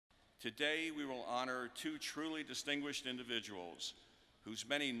Today, we will honor two truly distinguished individuals whose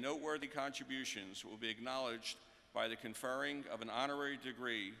many noteworthy contributions will be acknowledged by the conferring of an honorary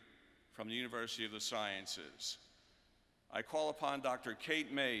degree from the University of the Sciences. I call upon Dr.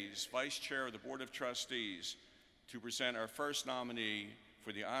 Kate Mays, Vice Chair of the Board of Trustees, to present our first nominee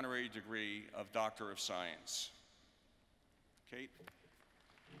for the honorary degree of Doctor of Science. Kate.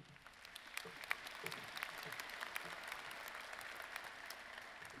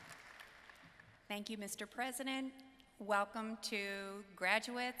 Thank you, Mr. President. Welcome to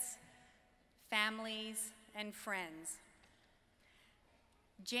graduates, families, and friends.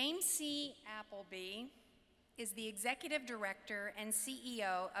 James C. Appleby is the Executive Director and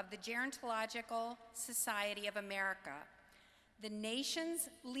CEO of the Gerontological Society of America, the nation's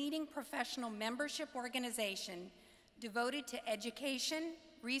leading professional membership organization devoted to education,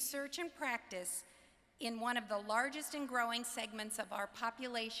 research, and practice in one of the largest and growing segments of our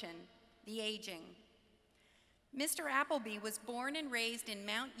population, the aging. Mr. Appleby was born and raised in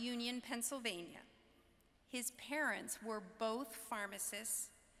Mount Union, Pennsylvania. His parents were both pharmacists,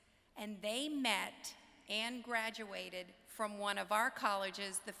 and they met and graduated from one of our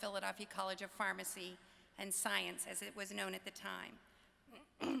colleges, the Philadelphia College of Pharmacy and Science, as it was known at the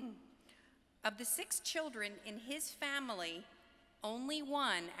time. Of the 6 children in his family, only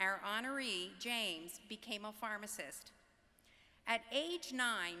one, our honoree, James, became a pharmacist. At age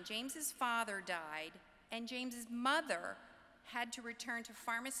 9, James's father died, and James's mother had to return to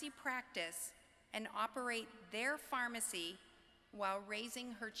pharmacy practice and operate their pharmacy while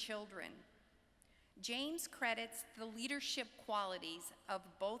raising her children. James credits the leadership qualities of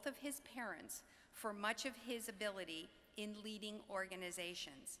both of his parents for much of his ability in leading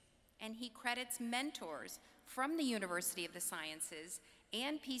organizations. And he credits mentors from the University of the Sciences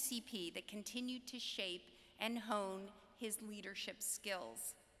and PCP that continued to shape and hone his leadership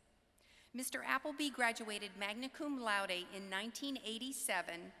skills. Mr. Appleby graduated magna cum laude in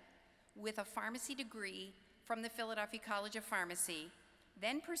 1987 with a pharmacy degree from the Philadelphia College of Pharmacy,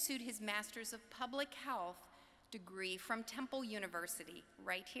 then pursued his Master's of Public Health degree from Temple University,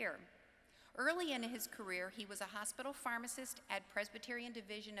 right here. Early in his career, he was a hospital pharmacist at Presbyterian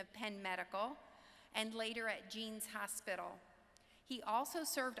Division of Penn Medical and later at Jeans Hospital. He also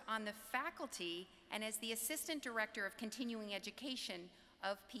served on the faculty and as the Assistant Director of Continuing Education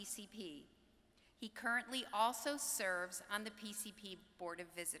of PCP. He currently also serves on the PCP Board of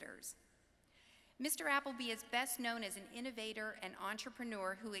Visitors. Mr. Appleby is best known as an innovator and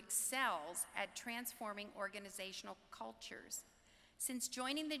entrepreneur who excels at transforming organizational cultures. Since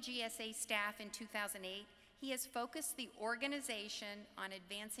joining the GSA staff in 2008, he has focused the organization on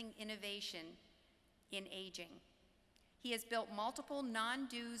advancing innovation in aging. He has built multiple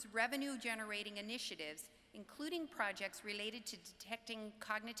non-dues revenue-generating initiatives, including projects related to detecting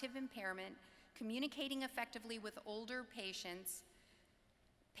cognitive impairment, communicating effectively with older patients,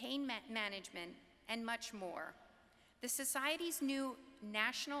 pain management, and much more. The Society's new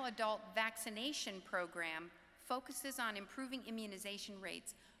National Adult Vaccination Program focuses on improving immunization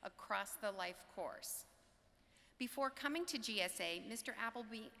rates across the life course. Before coming to GSA, Mr.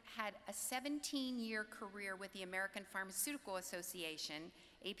 Appleby had a 17-year career with the American Pharmaceutical Association,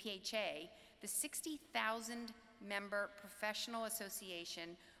 APHA, the 60,000-member professional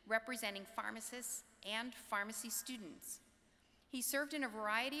association representing pharmacists and pharmacy students. He served in a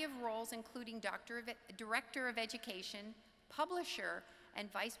variety of roles, including Director of Education, Publisher,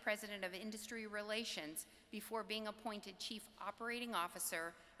 and Vice President of Industry Relations, before being appointed Chief Operating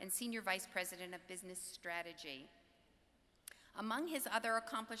Officer and Senior Vice President of Business Strategy. Among his other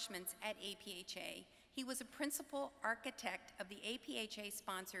accomplishments at APHA, he was a principal architect of the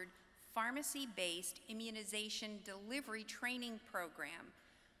APHA-sponsored pharmacy-based immunization delivery training program.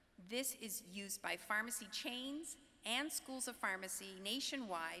 This is used by pharmacy chains and schools of pharmacy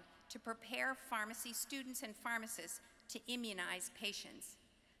nationwide to prepare pharmacy students and pharmacists to immunize patients.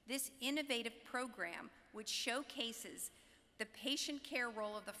 This innovative program, which showcases the patient care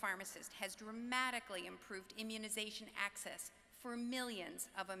role of the pharmacist, has dramatically improved immunization access for millions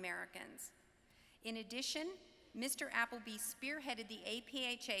of Americans. In addition, Mr. Appleby spearheaded the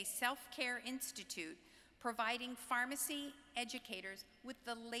APHA Self-Care Institute, providing pharmacy educators with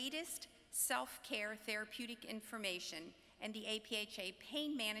the latest self-care therapeutic information, and the APHA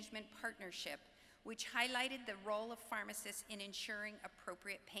Pain Management Partnership, which highlighted the role of pharmacists in ensuring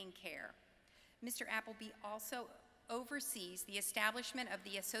appropriate pain care. Mr. Appleby also oversees the establishment of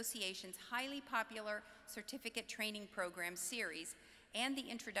the association's highly popular certificate training program series and the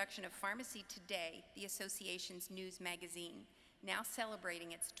introduction of Pharmacy Today, the association's news magazine, now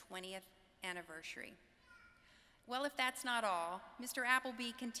celebrating its 20th anniversary. Well, if that's not all, Mr.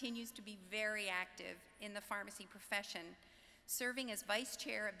 Appleby continues to be very active in the pharmacy profession, serving as Vice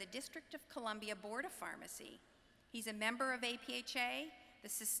Chair of the District of Columbia Board of Pharmacy. He's a member of APHA,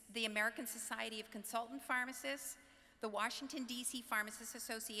 the American Society of Consultant Pharmacists, the Washington, D.C. Pharmacists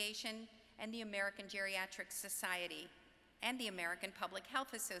Association, and the American Geriatric Society, and the American Public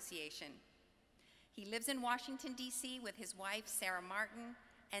Health Association. He lives in Washington, D.C. with his wife, Sarah Martin,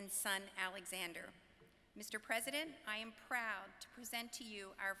 and son, Alexander. Mr. President, I am proud to present to you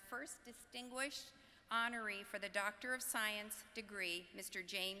our first distinguished honoree for the Doctor of Science degree, Mr.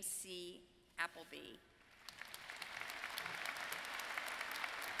 James C. Appleby.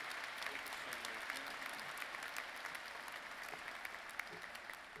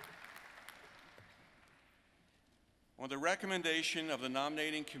 On the recommendation of the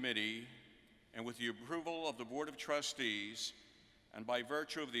nominating committee and with the approval of the Board of Trustees, and by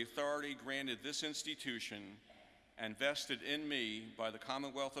virtue of the authority granted this institution and vested in me by the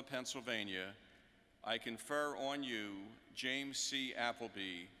Commonwealth of Pennsylvania, I confer on you, James C.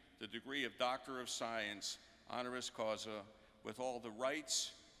 Appleby, the degree of Doctor of Science, honoris causa, with all the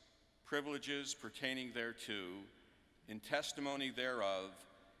rights, privileges pertaining thereto. In testimony thereof,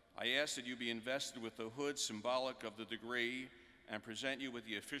 I ask that you be invested with the hood symbolic of the degree and present you with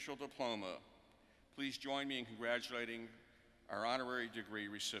the official diploma. Please join me in congratulating our honorary degree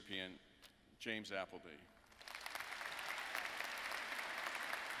recipient, James Appleby.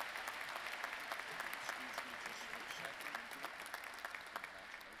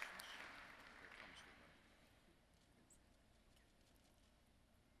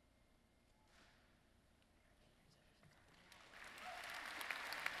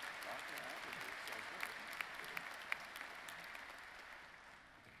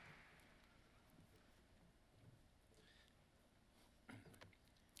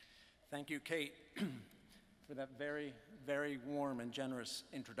 Thank you, Kate, for that very, very warm and generous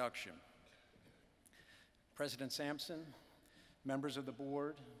introduction. President Samson, members of the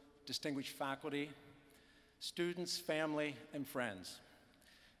board, distinguished faculty, students, family, and friends.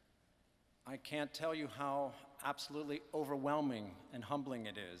 I can't tell you how absolutely overwhelming and humbling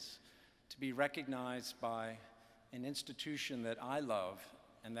it is to be recognized by an institution that I love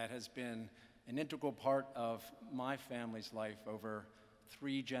and that has been an integral part of my family's life over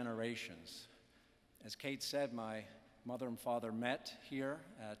 3 generations. As Kate said, my mother and father met here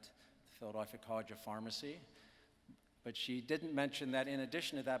at the Philadelphia College of Pharmacy, but she didn't mention that in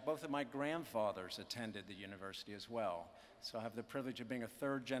addition to that, both of my grandfathers attended the university as well. So I have the privilege of being a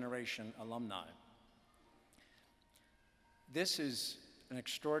 3rd-generation alumni. This is an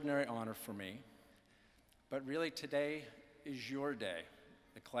extraordinary honor for me, but really today is your day,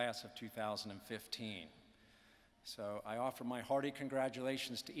 the class of 2015. So I offer my hearty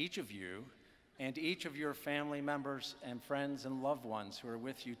congratulations to each of you and each of your family members and friends and loved ones who are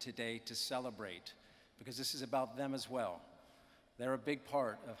with you today to celebrate, because this is about them as well. They're a big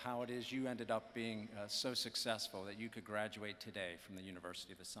part of how it is you ended up being so successful that you could graduate today from the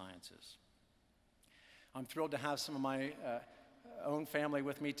University of the Sciences. I'm thrilled to have some of my own family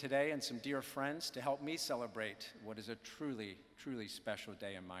with me today and some dear friends to help me celebrate what is a truly, truly special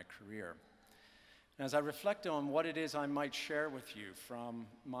day in my career. And as I reflect on what it is I might share with you from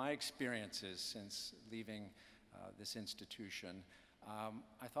my experiences since leaving this institution,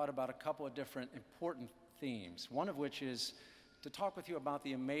 I thought about a couple of different important themes, one of which is to talk with you about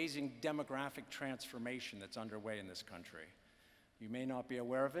the amazing demographic transformation that's underway in this country. You may not be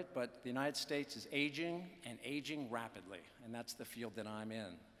aware of it, but the United States is aging and aging rapidly, and that's the field that I'm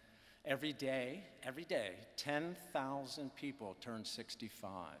in. Every day, 10,000 people turn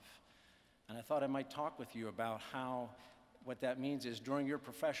 65. And I thought I might talk with you about how what that means is during your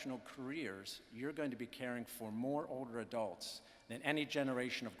professional careers, you're going to be caring for more older adults than any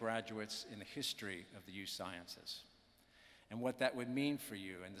generation of graduates in the history of the USciences, and what that would mean for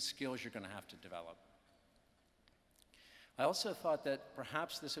you and the skills you're going to have to develop. I also thought that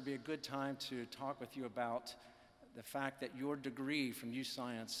perhaps this would be a good time to talk with you about the fact that your degree from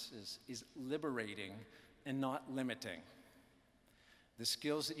USciences is liberating and not limiting. The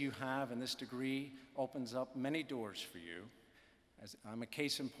skills that you have in this degree opens up many doors for you. As I'm a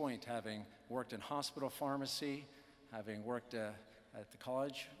case in point, having worked in hospital pharmacy, having worked at the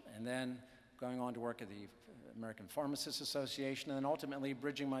college, and then going on to work at the American Pharmacists Association, and then ultimately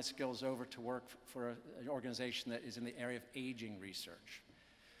bridging my skills over to work for an organization that is in the area of aging research.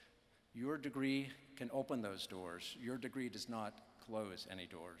 Your degree can open those doors. Your degree does not close any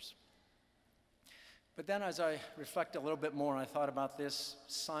doors. But then as I reflect a little bit more, I thought about this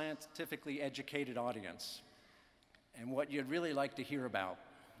scientifically educated audience and what you'd really like to hear about.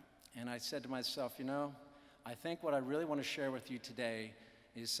 And I said to myself, you know, I think what I really want to share with you today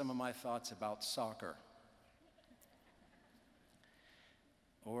is some of my thoughts about soccer.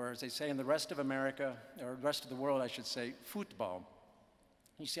 Or as they say in the rest of America, or the rest of the world, I should say, football.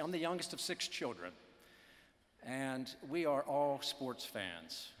 You see, I'm the youngest of 6 children, and we are all sports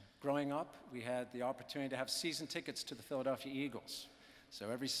fans. Growing up, we had the opportunity to have season tickets to the Philadelphia Eagles. So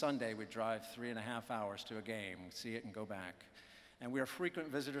every Sunday, we'd drive 3.5 hours to a game, see it and go back. And we were frequent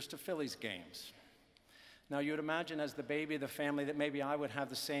visitors to Phillies games. Now, you would imagine as the baby of the family that maybe I would have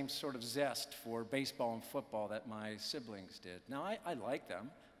the same sort of zest for baseball and football that my siblings did. Now, I like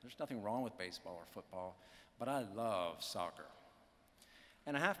them. There's nothing wrong with baseball or football, but I love soccer.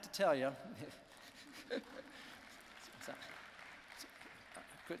 And I have to tell you,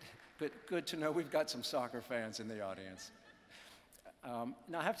 good to know we've got some soccer fans in the audience.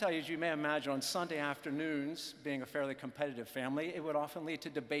 Now, I have to tell you, as you may imagine, on Sunday afternoons, being a fairly competitive family, it would often lead to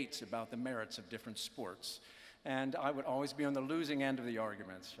debates about the merits of different sports. And I would always be on the losing end of the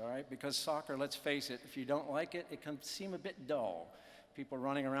arguments, all right? Because soccer, let's face it, if you don't like it, it can seem a bit dull. People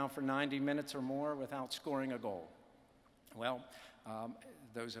running around for 90 minutes or more without scoring a goal. Well,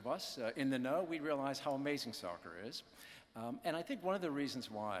 those of us in the know, we realize how amazing soccer is. And I think one of the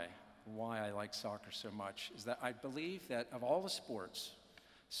reasons why I like soccer so much is that I believe that of all the sports,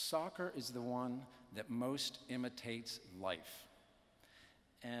 soccer is the one that most imitates life.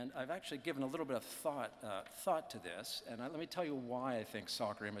 And I've actually given a little bit of thought to this, and let me tell you why I think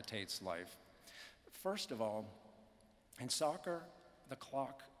soccer imitates life. First of all, in soccer, the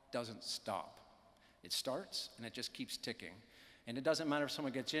clock doesn't stop. It starts and it just keeps ticking. And it doesn't matter if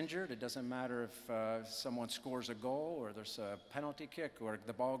someone gets injured, it doesn't matter if someone scores a goal or there's a penalty kick or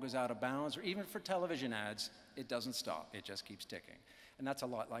the ball goes out of bounds, or even for television ads, it doesn't stop, it just keeps ticking. And that's a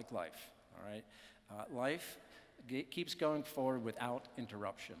lot like life, all right? Life keeps going forward without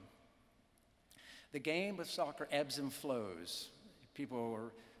interruption. The game of soccer ebbs and flows. People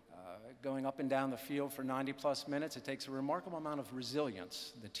are going up and down the field for 90-plus minutes. It takes a remarkable amount of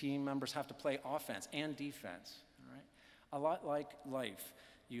resilience. The team members have to play offense and defense. A lot like life,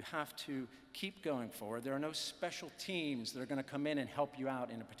 you have to keep going forward. There are no special teams that are going to come in and help you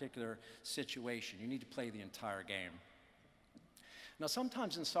out in a particular situation. You need to play the entire game. Now,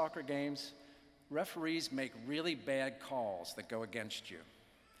 sometimes in soccer games, referees make really bad calls that go against you.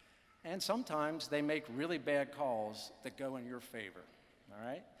 And sometimes they make really bad calls that go in your favor, all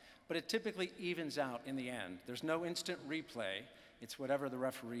right? But it typically evens out in the end. There's no instant replay. It's whatever the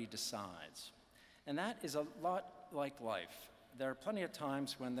referee decides. And that is a lot like life. There are plenty of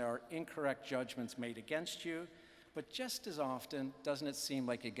times when there are incorrect judgments made against you, but just as often, doesn't it seem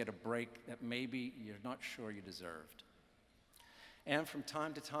like you get a break that maybe you're not sure you deserved? And from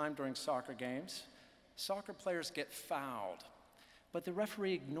time to time during soccer games, soccer players get fouled, but the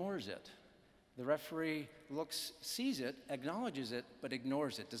referee ignores it. The referee sees it, acknowledges it, but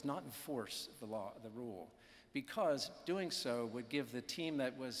ignores it, does not enforce the rule, because doing so would give the team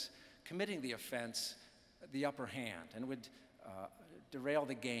that was committing the offense the upper hand and would derail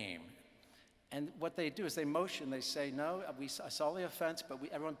the game. And what they do is they motion, they say, no, I saw the offense, but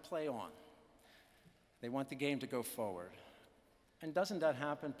everyone play on. They want the game to go forward. And doesn't that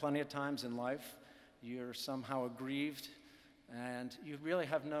happen plenty of times in life? You're somehow aggrieved and you really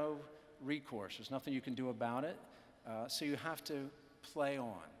have no recourse. There's nothing you can do about it, so you have to play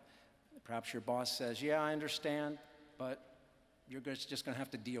on. Perhaps your boss says, yeah, I understand, but you're just going to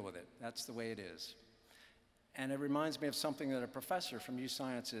have to deal with it. That's the way it is. And it reminds me of something that a professor from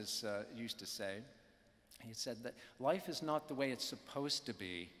USciences used to say. He said that life is not the way it's supposed to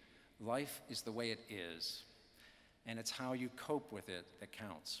be. Life is the way it is. And it's how you cope with it that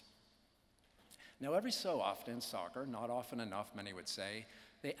counts. Now, every so often in soccer, not often enough, many would say,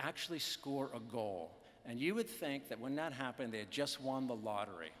 they actually score a goal. And you would think that when that happened, they had just won the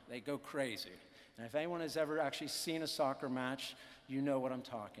lottery. They go crazy. And if anyone has ever actually seen a soccer match, you know what I'm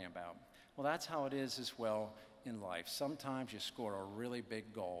talking about. Well, that's how it is as well in life. Sometimes you score a really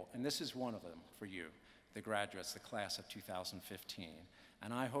big goal, and this is one of them for you, the graduates, the class of 2015.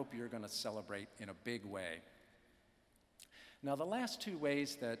 And I hope you're going to celebrate in a big way. Now, the last 2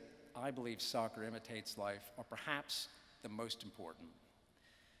 ways that I believe soccer imitates life are perhaps the most important.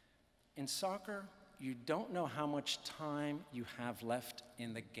 In soccer, you don't know how much time you have left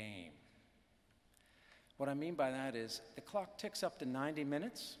in the game. What I mean by that is the clock ticks up to 90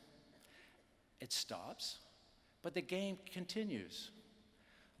 minutes, it stops, but the game continues.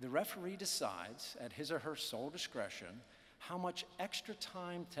 The referee decides, at his or her sole discretion, how much extra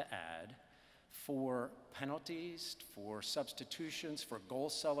time to add for penalties, for substitutions, for goal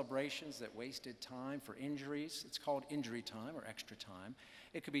celebrations that wasted time, for injuries. It's called injury time or extra time.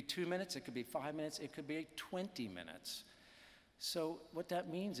 It could be 2 minutes, it could be 5 minutes, it could be 20 minutes. So what that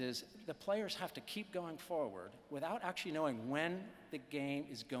means is the players have to keep going forward without actually knowing when the game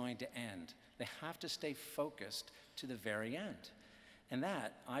is going to end. They have to stay focused to the very end. And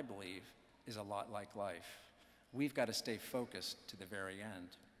that, I believe, is a lot like life. We've got to stay focused to the very end.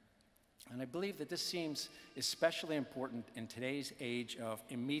 And I believe that this seems especially important in today's age of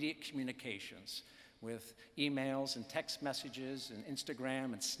immediate communications with emails and text messages and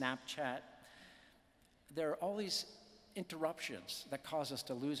Instagram and Snapchat. There are all these interruptions that cause us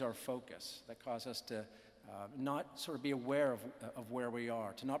to lose our focus, that cause us to not sort of be aware of where we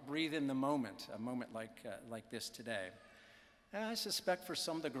are, to not breathe in the moment, a moment like this today. And I suspect for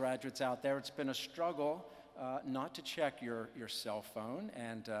some of the graduates out there, it's been a struggle not to check your cell phone,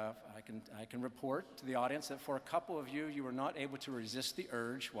 and I can report to the audience that for a couple of you, you were not able to resist the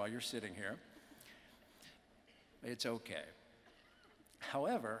urge while you're sitting here. It's okay.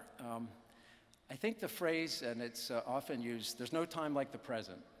 However, I think the phrase, and it's often used, "there's no time like the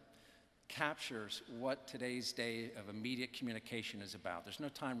present," captures what today's day of immediate communication is about. There's no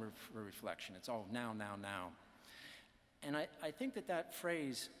time for reflection. It's all now, now, now. And I think that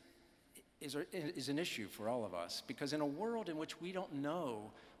phrase is an issue for all of us, because in a world in which we don't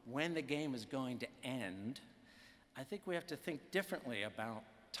know when the game is going to end, I think we have to think differently about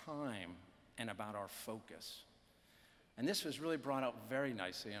time and about our focus. And this was really brought out very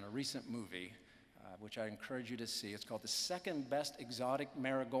nicely in a recent movie, which I encourage you to see. It's called The Second Best Exotic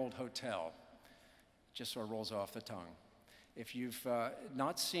Marigold Hotel. Just sort of rolls off the tongue. If you've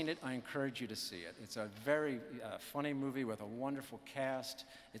not seen it, I encourage you to see it. It's a very funny movie with a wonderful cast.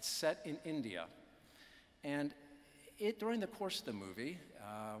 It's set in India. And during the course of the movie,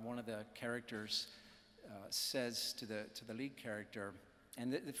 one of the characters says to the lead character,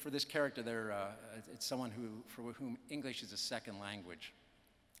 and for this character, it's someone for whom English is a second language.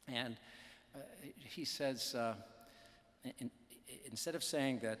 And he says, instead of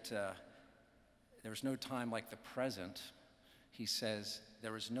saying that there's no time like the present, he says,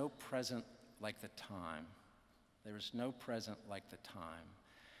 there is no present like the time. There is no present like the time.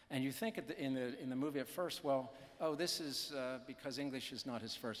 And you think in the movie at first, well, oh, this is because English is not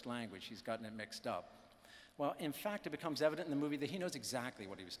his first language. He's gotten it mixed up. Well, in fact, it becomes evident in the movie that he knows exactly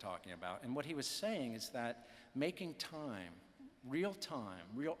what he was talking about. And what he was saying is that making time, real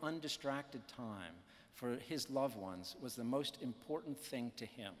undistracted time for his loved ones was the most important thing to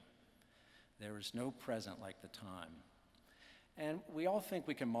him. There is no present like the time. And we all think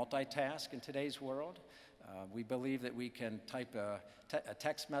we can multitask in today's world. We believe that we can type a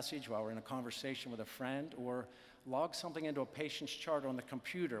text message while we're in a conversation with a friend, or log something into a patient's chart on the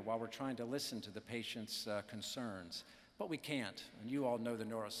computer while we're trying to listen to the patient's concerns. But we can't. And you all know the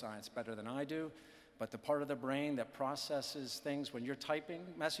neuroscience better than I do. But the part of the brain that processes things when you're typing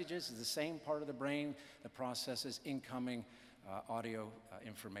messages is the same part of the brain that processes incoming audio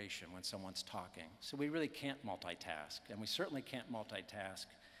information when someone's talking. So we really can't multitask, and we certainly can't multitask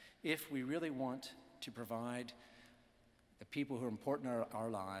if we really want to provide the people who are important in our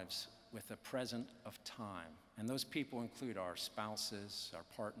lives with the present of time. And those people include our spouses, our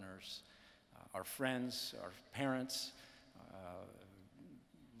partners, our friends, our parents,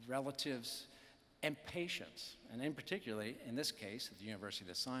 relatives, and patients. And in particularly, in this case, at the University of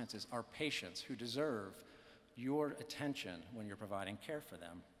the Sciences, our patients who deserve your attention when you're providing care for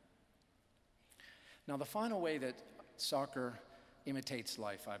them. Now, the final way that soccer imitates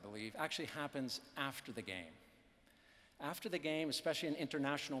life, I believe, actually happens after the game. After the game, especially in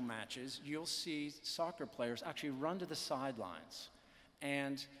international matches, you'll see soccer players actually run to the sidelines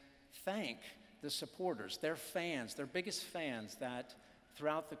and thank the supporters, their fans, their biggest fans that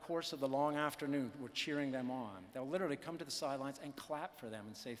throughout the course of the long afternoon were cheering them on. They'll literally come to the sidelines and clap for them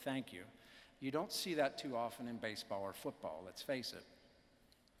and say thank you. You don't see that too often in baseball or football, let's face it.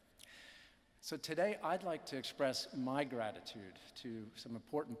 So today, I'd like to express my gratitude to some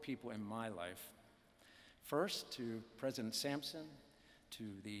important people in my life. First, to President Samson, to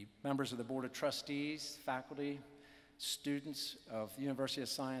the members of the Board of Trustees, faculty, students of the University of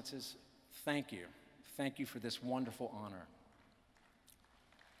Sciences, thank you. Thank you for this wonderful honor.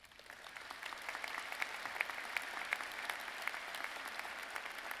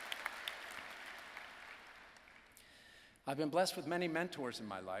 I've been blessed with many mentors in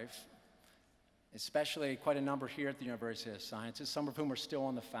my life, especially quite a number here at the University of Sciences, some of whom are still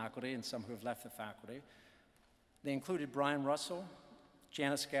on the faculty and some who have left the faculty. They included Brian Russell,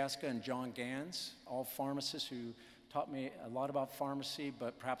 Janice Gaska, and John Gans, all pharmacists who taught me a lot about pharmacy,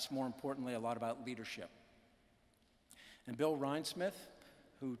 but perhaps more importantly, a lot about leadership. And Bill Rhinesmith,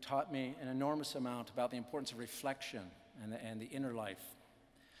 who taught me an enormous amount about the importance of reflection and the inner life.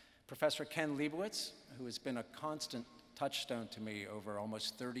 Professor Ken Leibowitz, who has been a constant touchstone to me over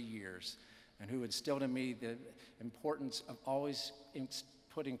almost 30 years, and who instilled in me the importance of always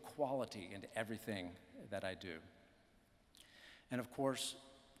putting quality into everything that I do. And of course,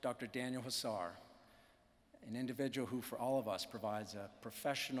 Dr. Daniel Hassar, an individual who for all of us provides a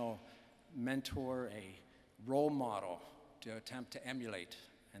professional mentor, a role model to attempt to emulate.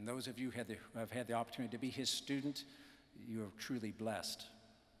 And those of you who have had the opportunity to be his student, you are truly blessed.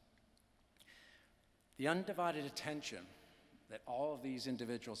 The undivided attention that all of these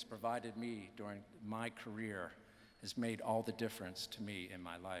individuals provided me during my career has made all the difference to me in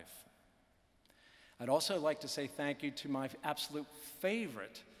my life. I'd also like to say thank you to my absolute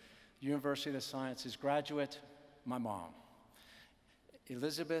favorite University of the Sciences graduate, my mom.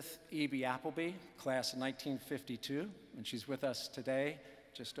 Elizabeth E.B. Appleby, class of 1952, and she's with us today,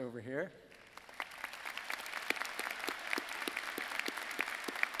 just over here.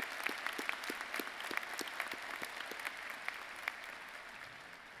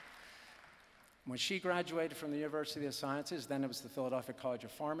 When she graduated from the University of the Sciences, then it was the Philadelphia College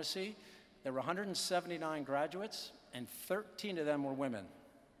of Pharmacy, there were 179 graduates, and 13 of them were women.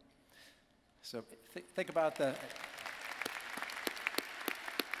 So think about the...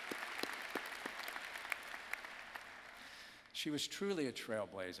 She was truly a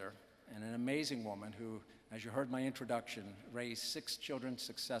trailblazer and an amazing woman who, as you heard in my introduction, raised 6 children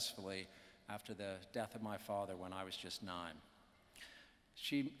successfully after the death of my father when I was just 9.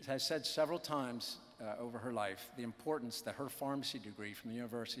 She has said several times over her life the importance that her pharmacy degree from the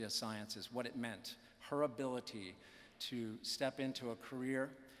University of Sciences, what it meant, her ability to step into a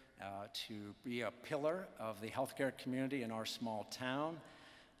career, to be a pillar of the healthcare community in our small town,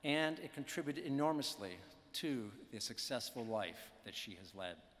 and it contributed enormously to the successful life that she has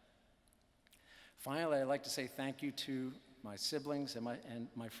led. Finally, I'd like to say thank you to my siblings and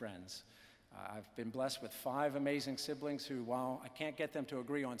my friends. I've been blessed with 5 amazing siblings who, while I can't get them to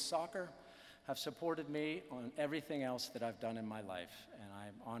agree on soccer, have supported me on everything else that I've done in my life, and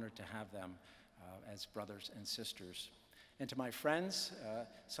I'm honored to have them as brothers and sisters. And to my friends,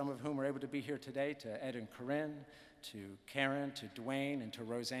 some of whom are able to be here today, to Ed and Corinne, to Karen, to Dwayne, and to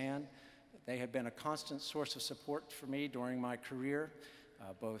Roseanne, they have been a constant source of support for me during my career,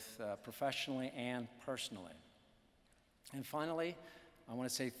 both professionally and personally. And finally, I want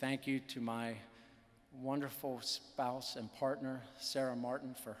to say thank you to my wonderful spouse and partner, Sarah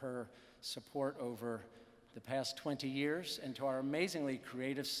Martin, for her support over the past 20 years, and to our amazingly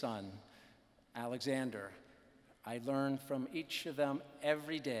creative son, Alexander. I learn from each of them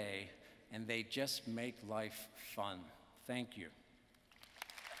every day, and they just make life fun. Thank you.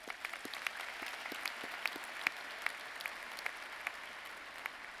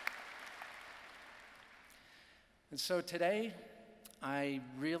 And so today, I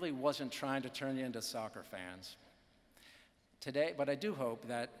really wasn't trying to turn you into soccer fans today, but I do hope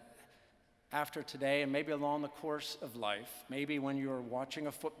that after today, and maybe along the course of life, maybe when you're watching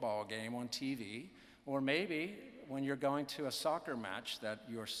a football game on TV, or maybe when you're going to a soccer match that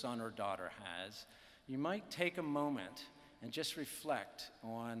your son or daughter has, you might take a moment and just reflect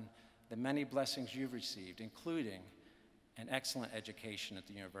on the many blessings you've received, including an excellent education at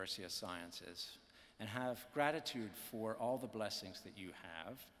the University of Sciences, and have gratitude for all the blessings that you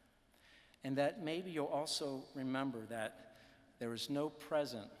have, and that maybe you'll also remember that there is no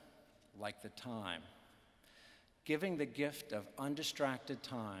present like the time. Giving the gift of undistracted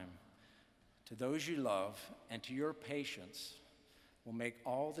time to those you love and to your patients will make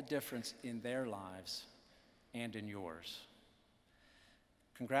all the difference in their lives and in yours.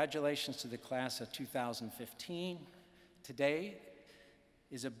 Congratulations to the class of 2015. Today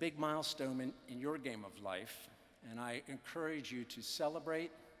is a big milestone in your game of life, and I encourage you to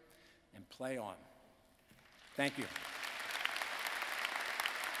celebrate and play on. Thank you.